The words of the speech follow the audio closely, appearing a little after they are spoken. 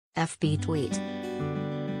FB tweet.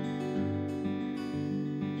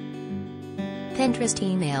 Pinterest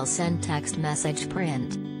email send text message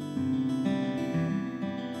print.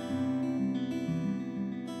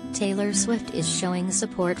 Taylor Swift is showing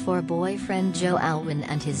support for boyfriend Joe Alwyn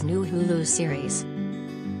and his new Hulu series.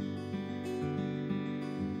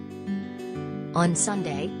 On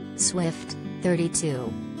Sunday, Swift,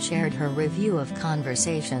 32, shared her review of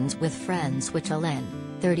Conversations with Friends which Alywn,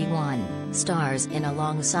 31, stars in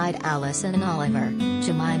alongside Alison Oliver,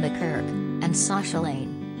 Jemima Kirke, and Sasha.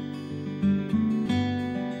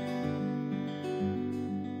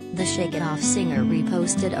 The Shake It Off singer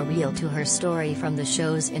reposted a reel to her story from the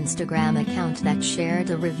show's Instagram account that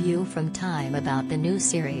shared a review from Time about the new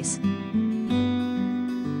series.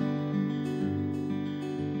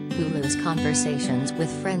 Hulu's Conversations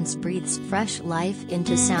with Friends breathes fresh life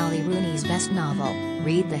into Sally Rooney's best novel,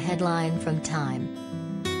 read the headline from Time.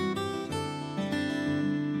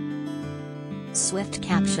 Swift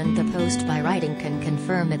captioned the post by writing, "Can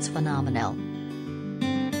confirm it's phenomenal."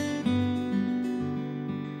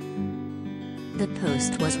 The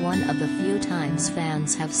post was one of the few times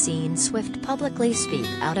fans have seen Swift publicly speak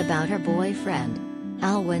out about her boyfriend.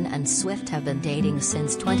 Alwyn and Swift have been dating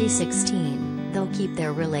since 2016, though keep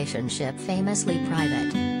their relationship famously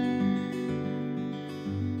private.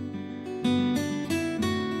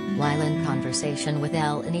 While in conversation with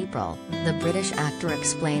Elle in April, the British actor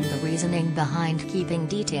explained the reasoning behind keeping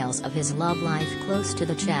details of his love life close to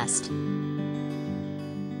the chest.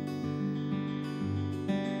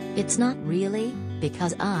 "It's not really,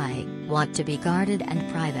 because I want to be guarded and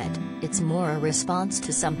private, it's more a response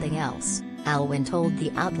to something else," Alwyn told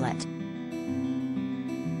the outlet.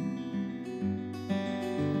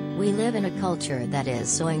 "We live in a culture that is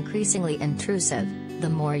so increasingly intrusive. The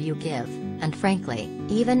more you give, and frankly,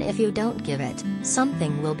 even if you don't give it,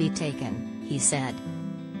 something will be taken," he said.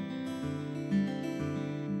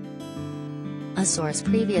 A source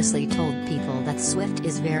previously told People that Swift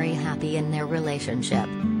is very happy in their relationship.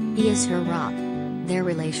 "He is her rock. Their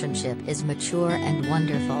relationship is mature and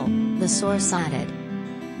wonderful," the source added.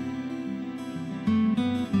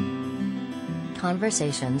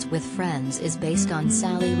 Conversations with Friends is based on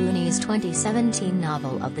Sally Rooney's 2017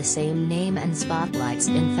 novel of the same name and spotlights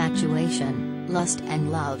infatuation, lust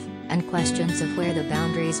and love, and questions of where the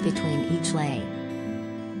boundaries between each lay.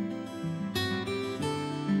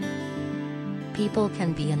 People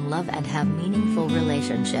can be in love and have meaningful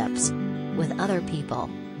relationships with other people,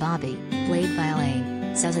 Bobby, played by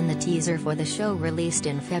Alywn, says in the teaser for the show released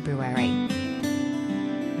in February.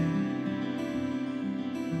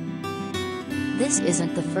 This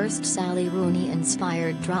isn't the first Sally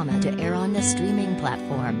Rooney-inspired drama to air on the streaming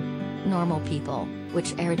platform. Normal People,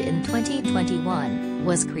 which aired in 2021,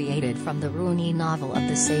 was created from the Rooney novel of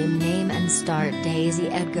the same name and starred Daisy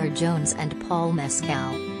Edgar-Jones and Paul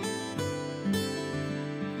Mescal.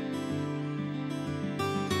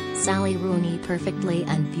 Sally Rooney perfectly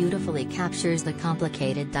and beautifully captures the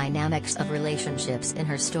complicated dynamics of relationships in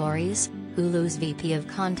her stories, Hulu's VP of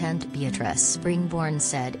Content Beatrice Springborn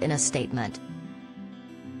said in a statement.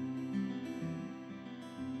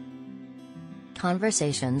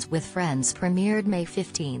 Conversations with Friends premiered May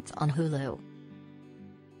 15 on Hulu.